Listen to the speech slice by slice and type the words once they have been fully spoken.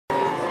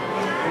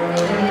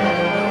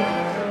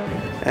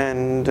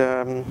And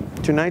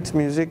tonight's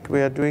music,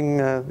 we are doing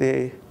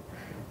the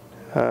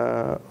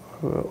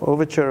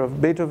overture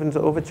of Beethoven's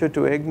Overture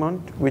to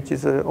Egmont, which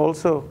is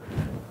also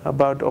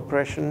about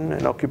oppression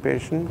and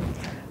occupation.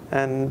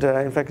 And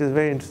in fact, it's a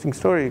very interesting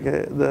story.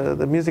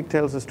 The music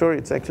tells a story,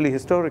 it's actually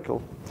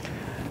historical,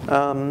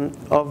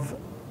 of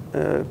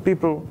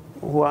people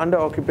who are under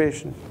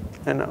occupation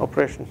and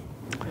oppression.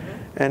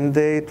 And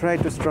they try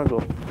to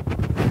struggle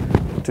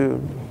to,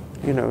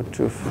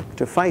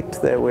 to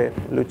fight their way,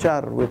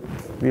 luchar with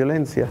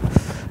violencia.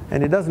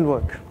 And it doesn't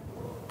work.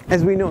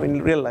 As we know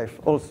in real life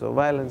also,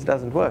 violence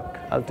doesn't work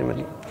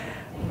ultimately.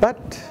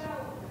 But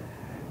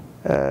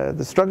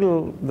the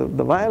struggle,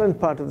 the violent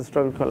part of the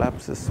struggle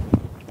collapses.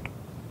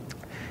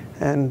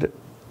 And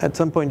at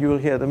some point you will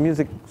hear the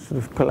music sort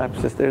of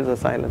collapses, there is a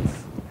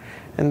silence.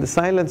 And the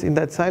silence, in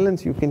that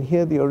silence you can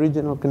hear the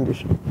original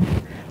condition,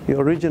 the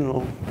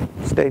original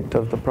state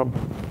of the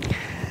problem.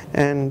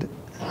 And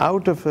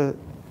out of the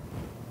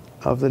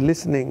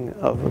listening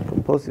of a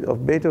composer,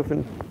 of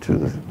Beethoven to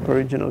the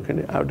original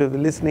condition, out of the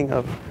listening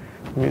of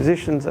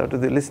musicians, out of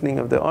the listening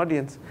of the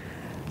audience,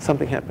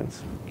 something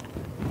happens.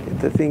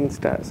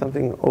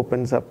 Something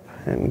opens up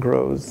and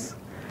grows,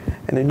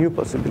 and a new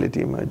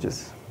possibility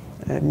emerges.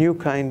 A new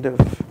kind of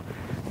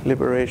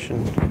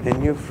liberation, a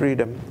new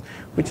freedom,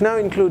 which now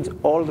includes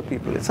all the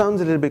people. It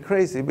sounds a little bit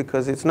crazy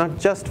because it's not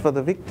just for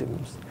the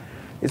victims.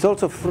 It's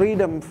also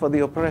freedom for the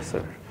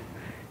oppressor.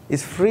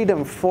 It's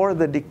freedom for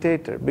the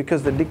dictator,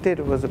 because the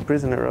dictator was a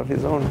prisoner of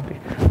his own,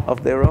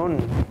 of their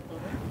own.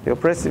 The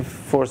oppressive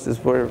forces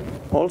were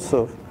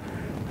also,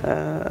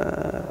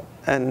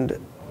 and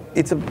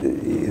it's a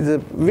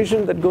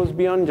vision that goes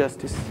beyond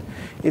justice.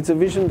 It's a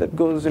vision that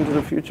goes into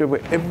the future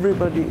where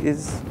everybody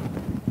is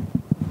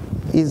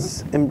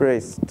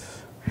embraced.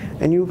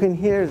 And you can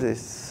hear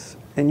this,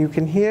 and you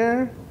can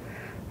hear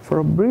for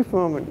a brief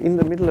moment in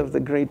the middle of the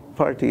great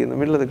party, in the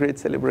middle of the great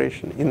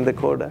celebration, in the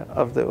coda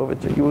of the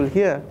overture, you will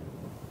hear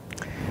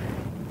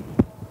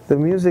the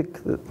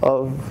music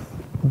of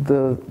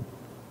the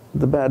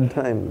bad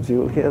times. You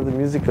will hear the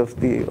music of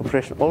the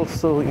oppression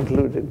also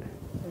included.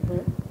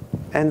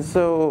 And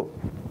so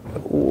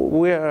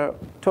we are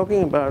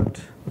talking about,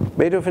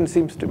 Beethoven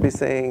seems to be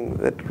saying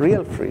that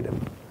real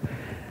freedom,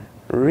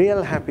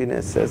 real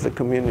happiness as a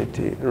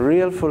community,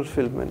 real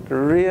fulfillment,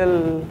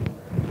 real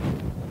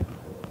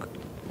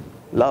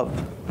love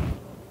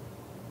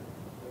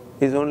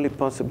is only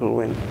possible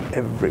when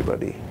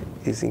everybody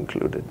is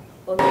included.